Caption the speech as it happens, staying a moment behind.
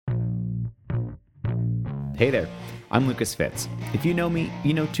Hey there, I'm Lucas Fitz. If you know me,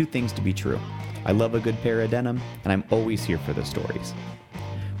 you know two things to be true. I love a good pair of denim, and I'm always here for the stories.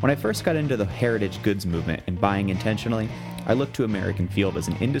 When I first got into the heritage goods movement and buying intentionally, I looked to American Field as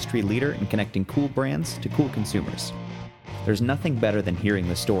an industry leader in connecting cool brands to cool consumers. There's nothing better than hearing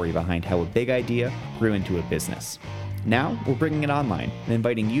the story behind how a big idea grew into a business. Now, we're bringing it online and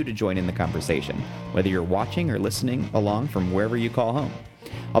inviting you to join in the conversation, whether you're watching or listening along from wherever you call home.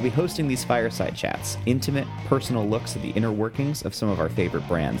 I'll be hosting these fireside chats, intimate, personal looks at the inner workings of some of our favorite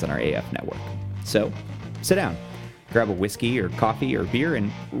brands on our AF network. So, sit down, grab a whiskey or coffee or beer,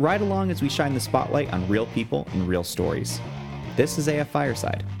 and ride along as we shine the spotlight on real people and real stories. This is AF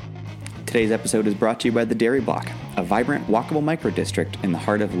Fireside. Today's episode is brought to you by the Dairy Block, a vibrant, walkable microdistrict in the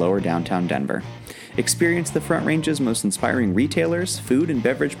heart of lower downtown Denver. Experience the Front Range's most inspiring retailers, food and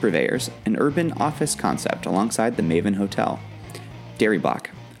beverage purveyors, and urban office concept alongside the Maven Hotel. Dairy Block,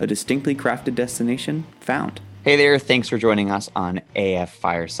 a distinctly crafted destination found. Hey there, thanks for joining us on AF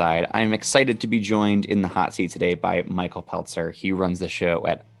Fireside. I'm excited to be joined in the hot seat today by Michael Peltzer. He runs the show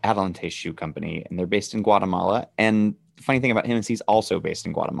at Adelante Shoe Company, and they're based in Guatemala. And the funny thing about him is he's also based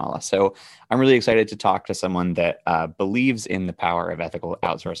in Guatemala. So I'm really excited to talk to someone that believes in the power of ethical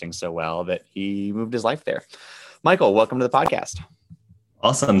outsourcing so well that he moved his life there. Michael, welcome to the podcast.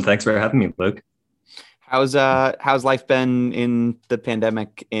 Awesome. Thanks for having me, Luke. How's life been in the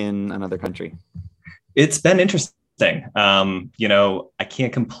pandemic in another country? It's been interesting. I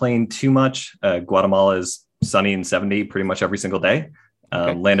can't complain too much. Guatemala is sunny and 70 pretty much every single day.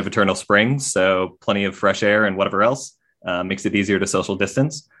 Okay. Land of eternal spring, so plenty of fresh air and whatever else makes it easier to social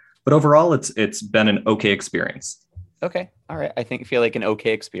distance. But overall, it's been an okay experience. Okay. All right. I feel like an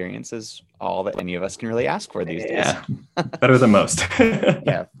okay experience is all that any of us can really ask for these days. Yeah. Better than most.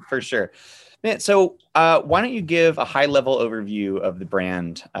 Yeah, for sure. Man, so why don't you give a high-level overview of the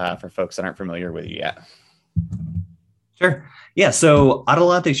brand for folks that aren't familiar with you yet? Sure. Yeah. So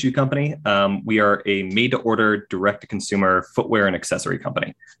Adelante Shoe Company, we are a made-to-order, direct-to-consumer footwear and accessory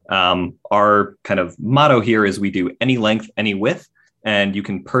company. Our kind of motto here is we do any length, any width, and you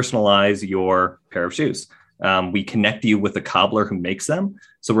can personalize your pair of shoes. We connect you with the cobbler who makes them.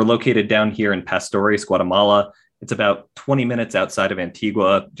 So we're located down here in Pastores, Guatemala. It's about 20 minutes outside of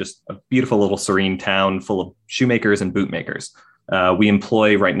Antigua, just a beautiful little serene town full of shoemakers and bootmakers. We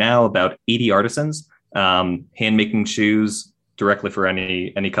employ right now about 80 artisans, hand-making shoes directly for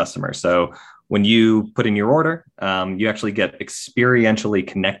any customer. So when you put in your order, you actually get experientially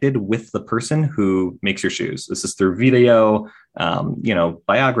connected with the person who makes your shoes. This is through video,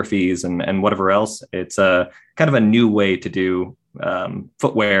 biographies and whatever else. It's a kind of a new way to do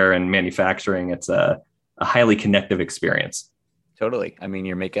footwear and manufacturing. It's a highly connective experience. Totally. I mean,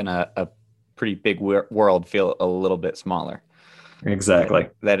 you're making a pretty big world feel a little bit smaller. Exactly.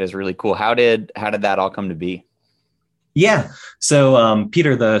 That is really cool. How did that all come to be? Yeah. So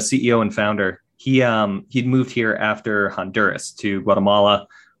Peter, the CEO and founder, he'd moved here after Honduras to Guatemala,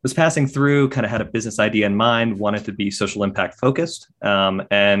 was passing through, kind of had a business idea in mind, wanted to be social impact focused,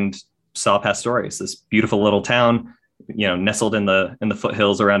 and saw Pastores, this beautiful little town, nestled in the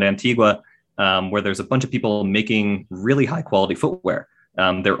foothills around Antigua, where there's a bunch of people making really high quality footwear.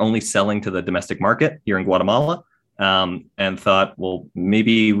 They're only selling to the domestic market here in Guatemala, and thought, well,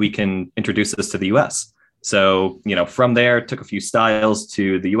 maybe we can introduce this to the US. So, from there, took a few styles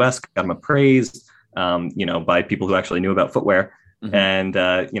to the US, got them appraised, by people who actually knew about footwear. Mm-hmm. And,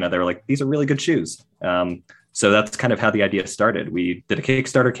 they were like, these are really good shoes. So that's kind of how the idea started. We did a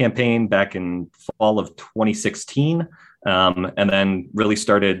Kickstarter campaign back in fall of 2016, and then really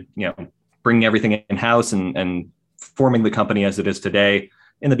started, bringing everything in-house and forming the company as it is today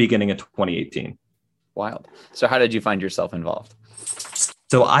in the beginning of 2018. Wild. So how did you find yourself involved?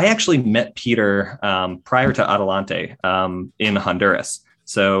 So I actually met Peter prior to Adelante in Honduras.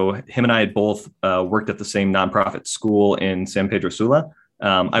 So him and I had both worked at the same nonprofit school in San Pedro Sula.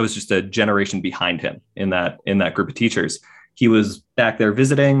 I was just a generation behind him in that group of teachers. He was back there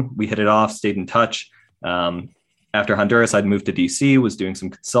visiting. We hit it off, stayed in touch. After Honduras, I'd moved to DC, was doing some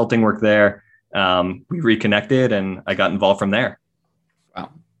consulting work there. We reconnected and I got involved from there.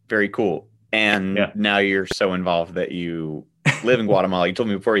 Wow. Very cool. And Now you're so involved that you live in Guatemala. You told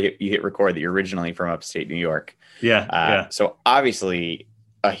me before you hit record that you're originally from upstate New York. Yeah. So obviously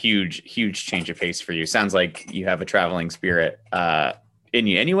a huge change of pace for you. Sounds like you have a traveling spirit in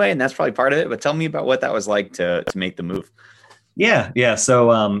you anyway, and that's probably part of it. But tell me about what that was like to make the move. Yeah.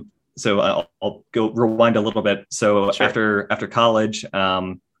 So I'll go rewind a little bit. So sure. After college,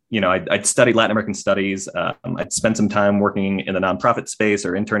 I'd studied Latin American studies. I'd spent some time working in the nonprofit space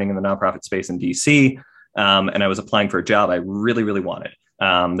or interning in the nonprofit space in DC. And I was applying for a job I really, really wanted.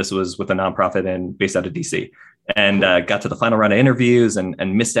 This was with a nonprofit based out of DC, and got to the final round of interviews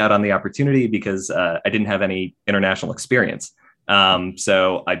and missed out on the opportunity because I didn't have any international experience.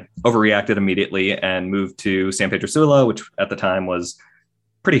 So I overreacted immediately and moved to San Pedro Sula, which at the time was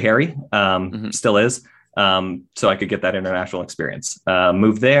pretty hairy, still is. So I could get that international experience.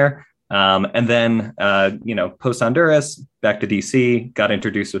 Moved there. And then, post Honduras, back to DC, got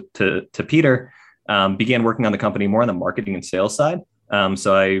introduced to Peter, began working on the company more on the marketing and sales side.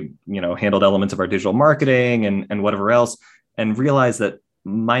 So I, handled elements of our digital marketing and whatever else, and realized that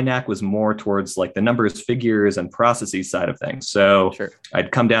my knack was more towards like the numbers, figures, and processes side of things. So sure.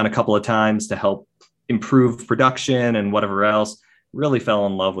 I'd come down a couple of times to help improve production and whatever else. Really fell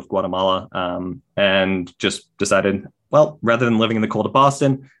in love with Guatemala, and just decided, well, rather than living in the cold of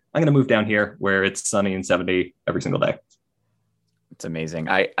Boston, I'm going to move down here where it's sunny and 70 every single day. It's amazing.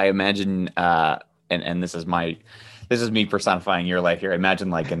 I imagine, and this is me personifying your life here. I imagine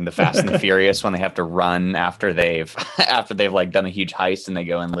like in the Fast and the Furious when they have to run after they've like done a huge heist and they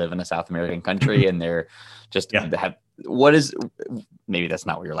go and live in a South American country and they're just maybe that's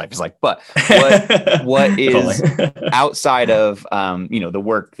not what your life is like, but what is outside of the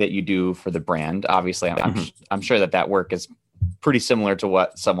work that you do for the brand? Obviously, I'm sure that work is pretty similar to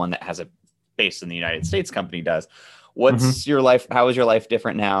what someone that has a base in the United States company does. What's your life? How is your life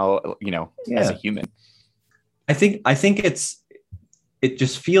different now? As a human. I think it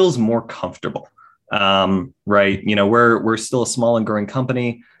just feels more comfortable, right? We're still a small and growing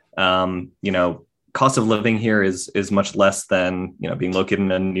company. Cost of living here is much less than being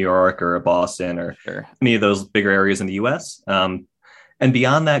located in New York or a Boston or any of those bigger areas in the U.S. And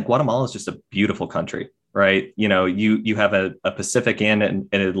beyond that, Guatemala is just a beautiful country, right? You have a Pacific and an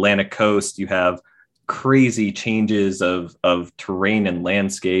Atlantic coast. You have crazy changes of terrain and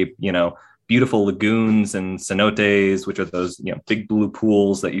landscape. Beautiful lagoons and cenotes, which are those big blue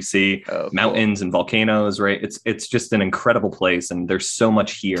pools that you see, mountains and volcanoes, right? It's just an incredible place, and there's so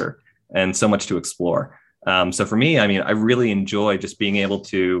much here and so much to explore. So for me, I really enjoy just being able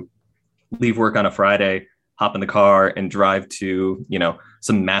to leave work on a Friday, hop in the car, and drive to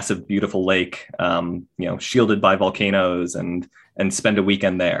some massive, beautiful lake, shielded by volcanoes, and spend a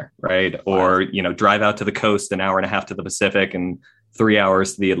weekend there, right? Wow. Or drive out to the coast, an hour and a half to the Pacific, and 3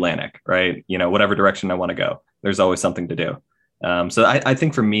 hours to the Atlantic, right? Whatever direction I want to go, there's always something to do. So I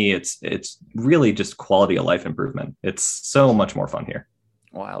think for me, it's really just quality of life improvement. It's so much more fun here.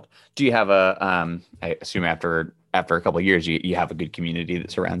 Wild. Do you have I assume after a couple of years, you have a good community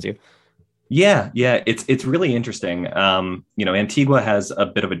that surrounds you? Yeah. It's really interesting. Antigua has a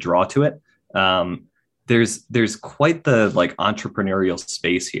bit of a draw to it. There's quite the like entrepreneurial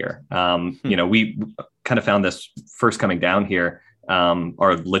space here. We kind of found this first coming down here.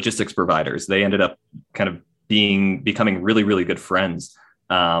 Our logistics providers, they ended up kind of becoming really, really good friends.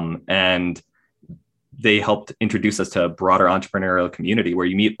 And they helped introduce us to a broader entrepreneurial community where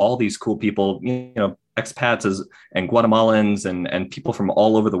you meet all these cool people, expats and Guatemalans and people from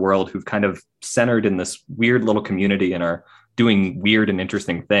all over the world who've kind of centered in this weird little community and are doing weird and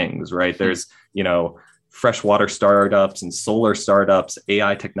interesting things, right? There's, freshwater startups and solar startups,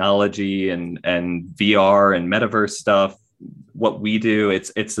 AI technology and VR and metaverse stuff. What we do,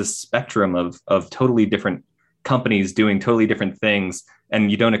 it's a spectrum of totally different companies doing totally different things.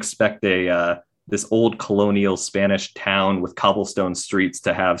 And you don't expect this old colonial Spanish town with cobblestone streets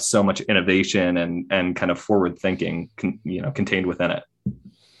to have so much innovation and kind of forward thinking, contained within it.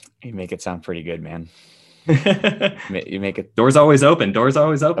 You make it sound pretty good, man. You make it. Doors always open.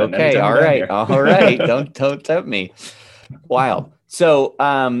 Okay. All right. Don't tempt me. Wild. So,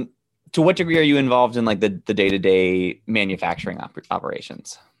 to what degree are you involved in like the day-to-day manufacturing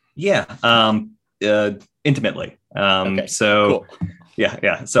operations? Yeah. Intimately. Okay. So cool.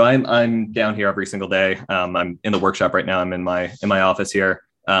 Yeah. So I'm down here every single day. I'm in the workshop right now. I'm in my office here.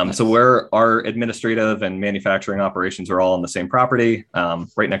 Nice. So our administrative and manufacturing operations are all on the same property,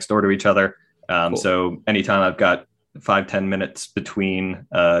 right next door to each other. Cool. So anytime I've got 5-10 minutes between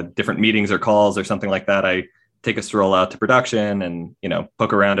different meetings or calls or something like that, I take a stroll out to production and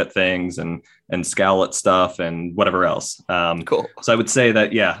poke around at things and scowl at stuff and whatever else. Cool. So I would say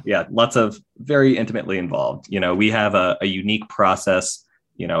that yeah, lots of very intimately involved. We have a unique process.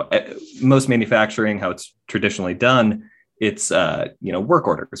 Most manufacturing, how it's traditionally done, it's work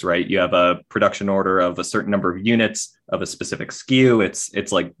orders, right? You have a production order of a certain number of units of a specific SKU.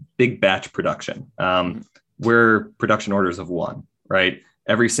 It's like big batch production. We're production orders of one, right?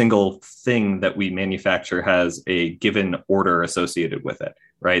 Every single thing that we manufacture has a given order associated with it,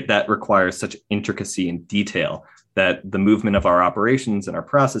 right? That requires such intricacy and detail that the movement of our operations and our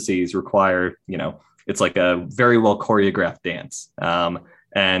processes require, it's like a very well choreographed dance.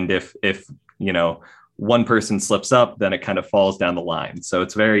 And if one person slips up, then it kind of falls down the line. So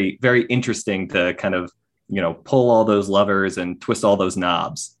it's very, very interesting to kind of, pull all those levers and twist all those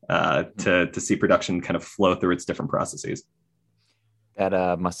knobs to see production kind of flow through its different processes.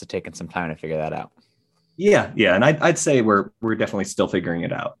 That must have taken some time to figure that out. Yeah. And I'd say we're definitely still figuring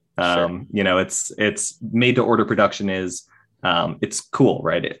it out. Sure. It's made to order production is, it's cool,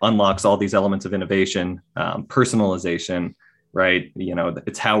 right? It unlocks all these elements of innovation, personalization, right?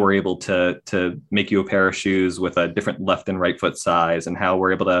 It's how we're able to make you a pair of shoes with a different left and right foot size, and how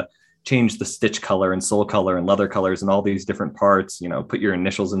we're able to change the stitch color and sole color and leather colors and all these different parts, put your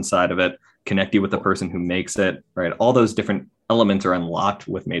initials inside of it, connect you with the person who makes it, right? All those different elements are unlocked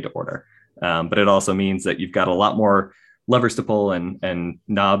with made to order. But it also means that you've got a lot more levers to pull and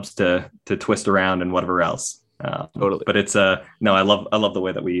knobs to twist around and whatever else. Totally. But it's no, I love the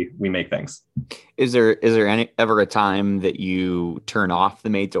way that we make things. Is there ever a time that you turn off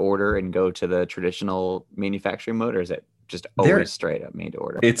the made to order and go to the traditional manufacturing mode, or is it just always straight up made to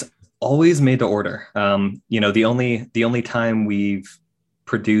order? It's always made to order. The only time we've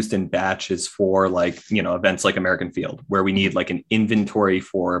produced in batch is for events like American Field, where we need like an inventory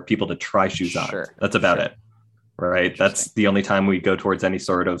for people to try shoes on. Sure. That's about it. Right. That's the only time we go towards any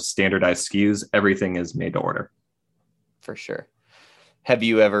sort of standardized SKUs. Everything is made to order. For sure. Have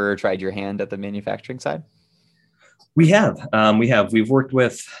you ever tried your hand at the manufacturing side? We have. We've worked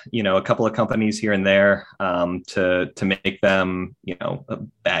with, a couple of companies here and there to make them,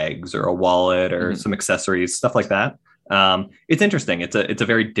 bags or a wallet or some accessories, stuff like that. It's interesting. It's a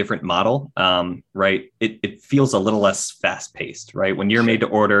very different model, right? It feels a little less fast paced, right? When you're made to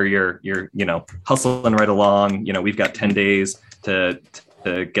order, you're hustling right along. We've got 10 days to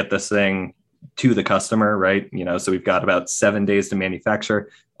get this thing to the customer, right? So we've got about 7 days to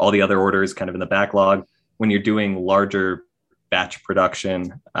manufacture. All the other orders kind of in the backlog. When you're doing larger batch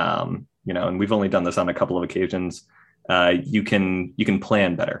production, and we've only done this on a couple of occasions, you can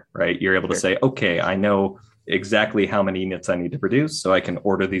plan better, right? You're able to say, okay, I know exactly how many units I need to produce, so I can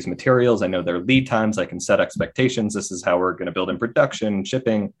order these materials. I know their lead times. I can set expectations. This is how we're going to build in production,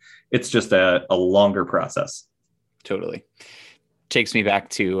 shipping. It's just a longer process. Totally. Takes me back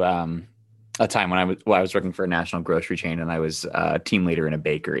to a time when I was working for a national grocery chain, and I was a team leader in a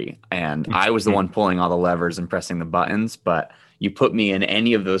bakery, and I was the one pulling all the levers and pressing the buttons, but you put me in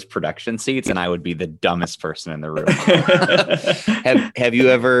any of those production seats and I would be the dumbest person in the room. Have you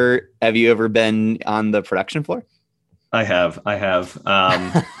ever been on the production floor? I have.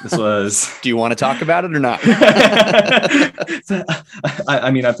 This was. Do you want to talk about it or not?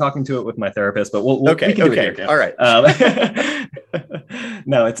 I'm talking to it with my therapist, but we can do it here. All right.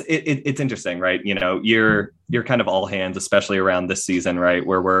 No, it's interesting, right? You're kind of all hands, especially around this season, right?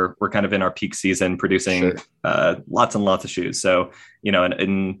 Where we're kind of in our peak season, producing lots and lots of shoes. So,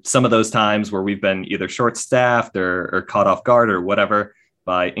 in some of those times where we've been either short staffed or caught off guard or whatever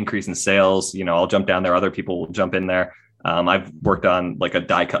by increase in sales, I'll jump down there. Other people will jump in there. I've worked on like a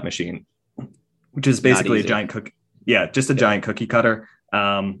die cut machine, which is basically a giant cookie. Yeah, just a giant cookie cutter.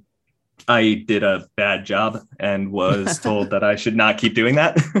 I did a bad job and was told that I should not keep doing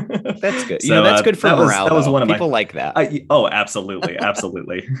that. That's good. So, that's good for morale. That was one of people like that. Absolutely.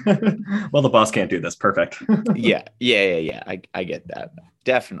 Well, the boss can't do this. Perfect. Yeah. I get that.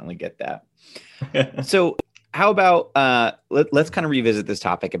 Definitely get that. So how about let's kind of revisit this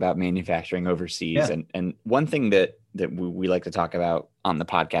topic about manufacturing overseas. Yeah. And one thing that we like to talk about on the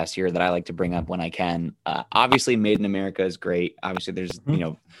podcast here that I like to bring up when I can, obviously Made in America is great. Obviously there's,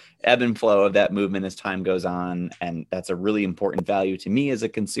 ebb and flow of that movement as time goes on. And that's a really important value to me as a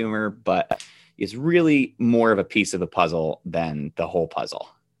consumer, but it's really more of a piece of the puzzle than the whole puzzle.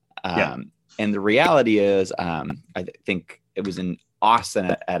 And the reality is, I think it was in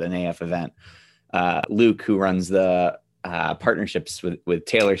Austin at an AF event, Luke, who runs the partnerships with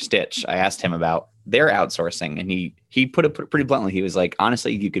Taylor Stitch, I asked him about their outsourcing, and he put it pretty bluntly. He was like,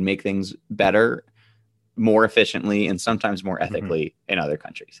 honestly, you can make things better, more efficiently, and sometimes more ethically in other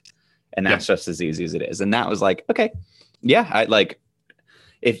countries. And that's just as easy as it is. And that was like, okay, yeah, I like,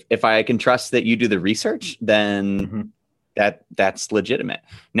 if I can trust that you do the research, then that's legitimate.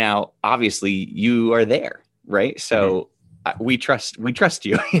 Now, obviously you are there, right? So we trust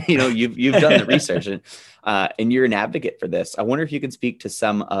you. You've done the research, and you're an advocate for this. I wonder if you can speak to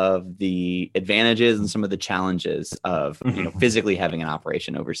some of the advantages and some of the challenges of physically having an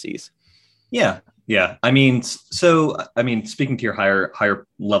operation overseas. Yeah. Speaking to your higher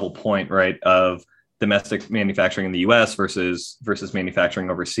level point, right, of domestic manufacturing in the US versus manufacturing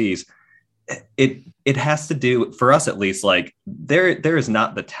overseas, it has to do, for us at least, like there is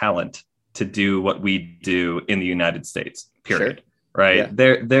not the talent to do what we do in the United States, period. Sure. Right.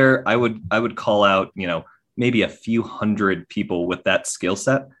 Yeah. I would call out, maybe a few hundred people with that skill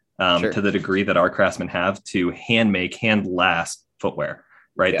set, Sure. to the degree that our craftsmen have, to hand make, hand last footwear.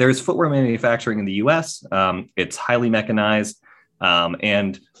 Right. Yeah. There's footwear manufacturing in the US. It's highly mechanized.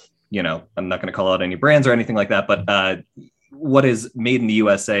 And, I'm not going to call out any brands or anything like that, but what is made in the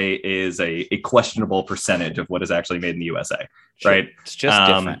USA is a questionable percentage of what is actually made in the USA. Sure. Right. It's just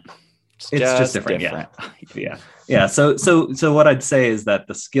different. It's just different. Yeah. So what I'd say is that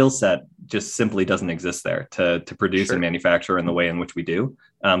the skill set just simply doesn't exist there to produce Sure. and manufacture in the way in which we do.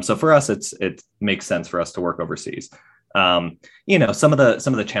 So for us, it makes sense for us to work overseas. Some of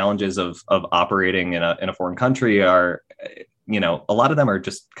the challenges of operating in a foreign country are, a lot of them are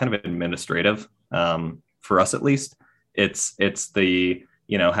just kind of administrative. For us, at least, it's the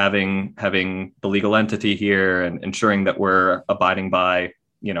having the legal entity here and ensuring that we're abiding by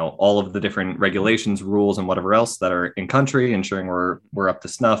all of the different regulations, rules, and whatever else that are in country, ensuring we're up to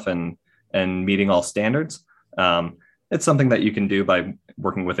snuff and meeting all standards. It's something that you can do by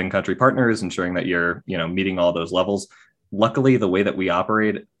working with in-country partners, ensuring that you're meeting all those levels. Luckily, the way that we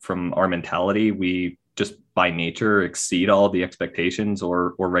operate, from our mentality, we just by nature exceed all the expectations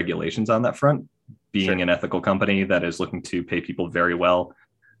or regulations on that front, being Sure. an ethical company that is looking to pay people very well,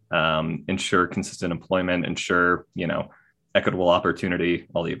 ensure consistent employment, ensure equitable opportunity,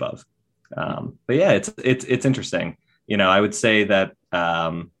 all the above. But yeah, it's interesting. I would say that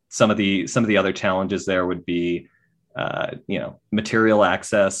some of the other challenges there would be material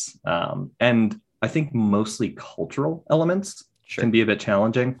access, and I think mostly cultural elements. Sure. Can be a bit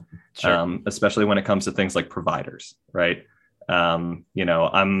challenging, Sure. especially when it comes to things like providers, right?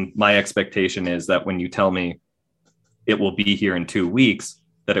 My expectation is that when you tell me it will be here in 2 weeks,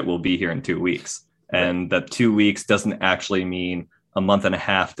 that it will be here in 2 weeks. Right. And that 2 weeks doesn't actually mean a month and a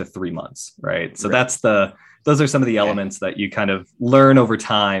half to 3 months, right? So Right. those are some of the elements that you kind of learn over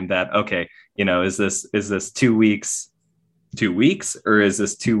time, that, okay, is this 2 weeks, 2 weeks, or is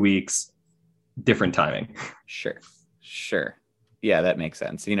this 2 weeks different timing? Sure. Yeah, that makes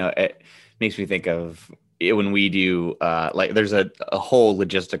sense. It makes me think of it when we do there's a whole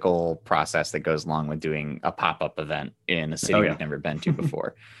logistical process that goes along with doing a pop-up event in a city Oh, yeah. we've never been to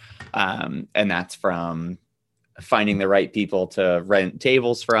before. And that's from finding the right people to rent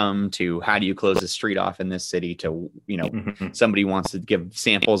tables from, to how do you close the street off in this city, to, Mhm. somebody wants to give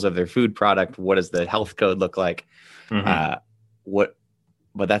samples of their food product. What does the health code look like? Mhm.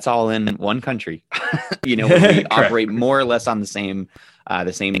 But that's all in one country. We Correct. operate more or less on the same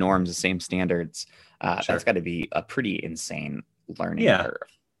norms, the same standards. Sure. That's got to be a pretty insane learning Yeah.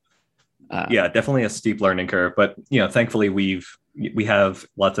 curve. Yeah, definitely a steep learning curve, but thankfully we have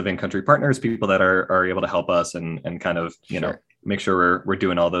lots of in-country partners, people that are able to help us and kind of Sure. make sure we're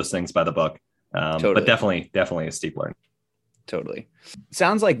doing all those things by the book. Totally. But definitely a steep learn. Totally.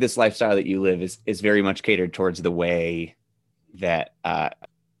 Sounds like this lifestyle that you live is very much catered towards the way that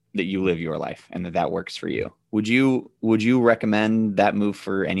you live your life, and that works for you. Would you recommend that move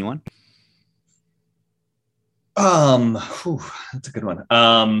for anyone? That's a good one.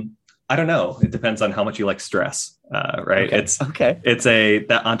 I don't know. It depends on how much you like stress, right? Okay.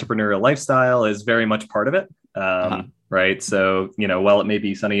 That entrepreneurial lifestyle is very much part of it. Right. So, while it may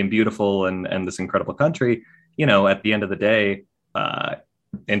be sunny and beautiful and this incredible country, at the end of the day,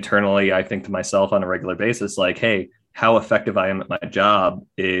 internally, I think to myself on a regular basis, like, hey, how effective I am at my job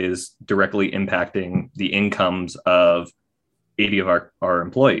is directly impacting the incomes of 80 of our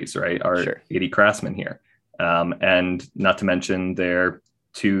employees, right? Our Sure. 80 craftsmen here. And not to mention their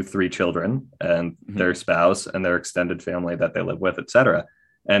 2-3 children and their spouse and their extended family that they live with, et cetera.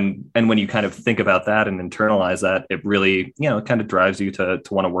 And when you kind of think about that and internalize that, it really, it kind of drives you to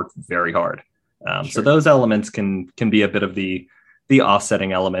want to work very hard. So Sure. those elements can be a bit of the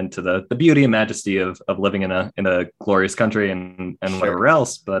offsetting element to the beauty and majesty of living in a glorious country and Sure. whatever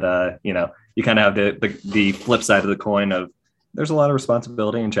else. But, you kind of have the flip side of the coin of there's a lot of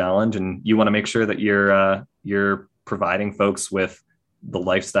responsibility and challenge, and you want to make sure that you're providing folks with the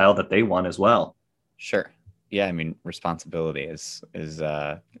lifestyle that they want as well. Sure. Yeah. I mean, responsibility is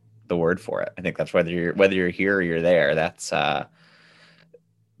the word for it. I think that's whether you're here or you're there. That's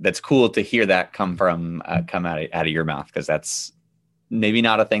cool to hear that come out of your mouth, because that's maybe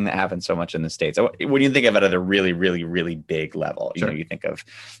not a thing that happens so much in the States. When you think of it at a really, really, really big level, Sure. you think of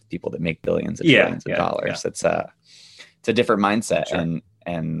people that make billions and Yeah, billions of yeah, dollars. It's a different mindset. Sure.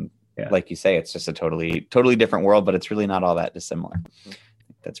 And Yeah. like you say, it's just a totally, totally different world, but it's really not all that dissimilar.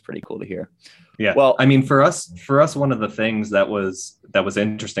 That's pretty cool to hear. Yeah. Well, I mean, for us, one of the things that was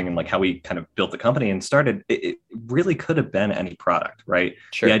interesting in like how we kind of built the company and started, it really could have been any product, right?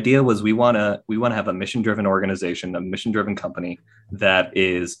 Sure. The idea was we want to have a mission-driven organization, a mission-driven company that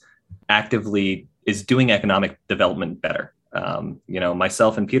is actively doing economic development better.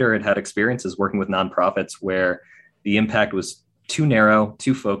 Myself and Peter had experiences working with nonprofits where the impact was too narrow,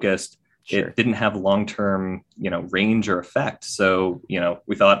 too focused. Sure. It didn't have long-term, range or effect. So,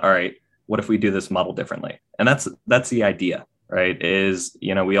 we thought, all right, what if we do this model differently? And that's the idea, right? Is,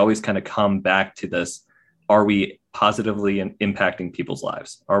 we always kind of come back to this. Are we positively impacting people's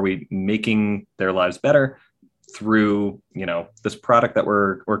lives? Are we making their lives better through, this product that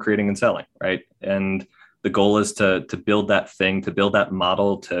we're creating and selling, right? And the goal is to build that thing, to build that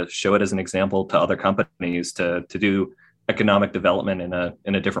model, to show it as an example to other companies, to do economic development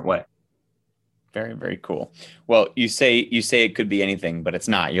in a different way. Very, very cool. Well, you say it could be anything, but it's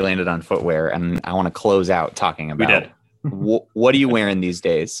not. You landed on footwear, and I want to close out talking about what are you wearing these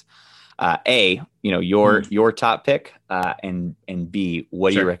days? A, your top pick, and B,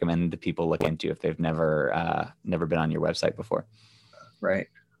 what do you recommend the people look into if they've never been on your website before? Right.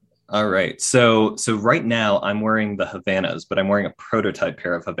 All right. So right now I'm wearing the Havanas, but I'm wearing a prototype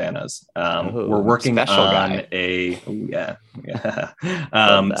pair of Havanas. We're working on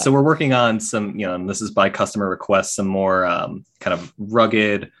so we're working on some, and this is by customer request, some more kind of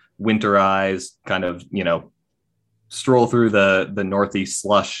rugged, winterized kind of, stroll through the Northeast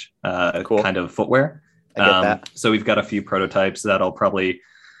slush kind of footwear. I get that. So we've got a few prototypes that'll probably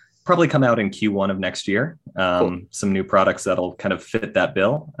come out in Q1 of next year. Some new products that'll kind of fit that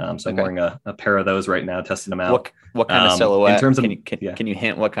bill. So I'm wearing a pair of those right now, testing them out. What kind of silhouette? In terms of, can you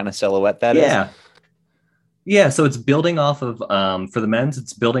hint what kind of silhouette that is? Yeah. So it's building off of, for the men's,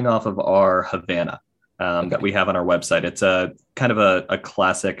 it's building off of our Havana that we have on our website. It's a kind of a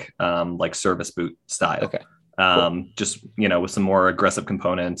classic like service boot style. Okay. Just, with some more aggressive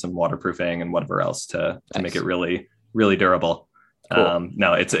components and waterproofing and whatever else to make it really, really durable. Cool.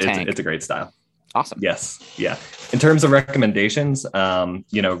 No, it's a great style. Awesome. Yes. Yeah. In terms of recommendations,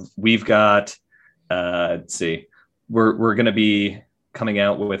 we've got, let's see, we're going to be coming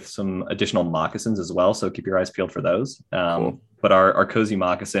out with some additional moccasins as well. So keep your eyes peeled for those. Cool. But our cozy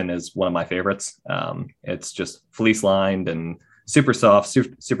moccasin is one of my favorites. It's just fleece lined and super soft,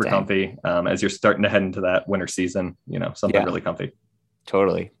 super comfy. As you're starting to head into that winter season, something really comfy.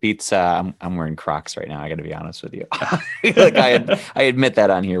 Totally beats. I'm wearing Crocs right now. I got to be honest with you. Like I admit that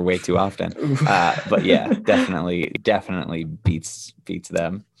on here way too often. But yeah, definitely beats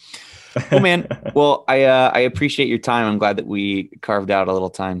them. Oh man. Well, I appreciate your time. I'm glad that we carved out a little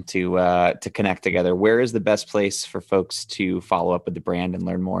time to connect together. Where is the best place for folks to follow up with the brand and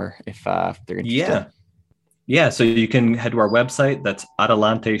learn more if they're interested? Yeah. So you can head to our website. That's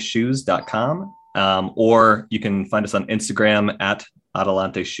adelanteshoes.com. Or you can find us on Instagram at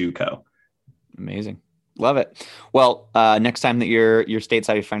Adelante Shoe Co. Amazing. Love it. Well, next time that you're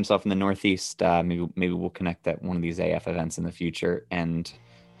stateside, you find yourself in the Northeast, maybe we'll connect at one of these AF events in the future. And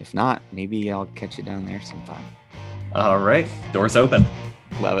if not, maybe I'll catch you down there sometime. All right. Doors open.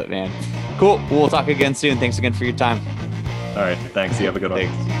 Love it, man. Cool. We'll talk again soon. Thanks again for your time. All right. Thanks. You have a good one.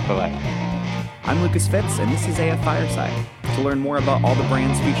 Thanks. Bye-bye. I'm Lucas Fitz, and this is AF Fireside. To learn more about all the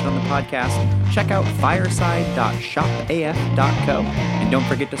brands featured on the podcast, check out fireside.shopaf.co. And don't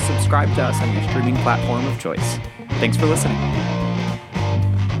forget to subscribe to us on your streaming platform of choice. Thanks for listening.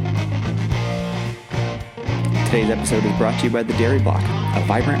 Today's episode is brought to you by the Dairy Block, a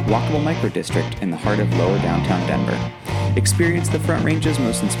vibrant, walkable micro-district in the heart of lower downtown Denver. Experience the Front Range's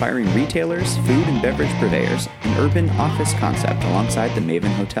most inspiring retailers, food and beverage purveyors, and urban office concept alongside the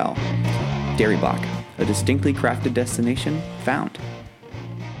Maven Hotel. Dairy Block, a distinctly crafted destination found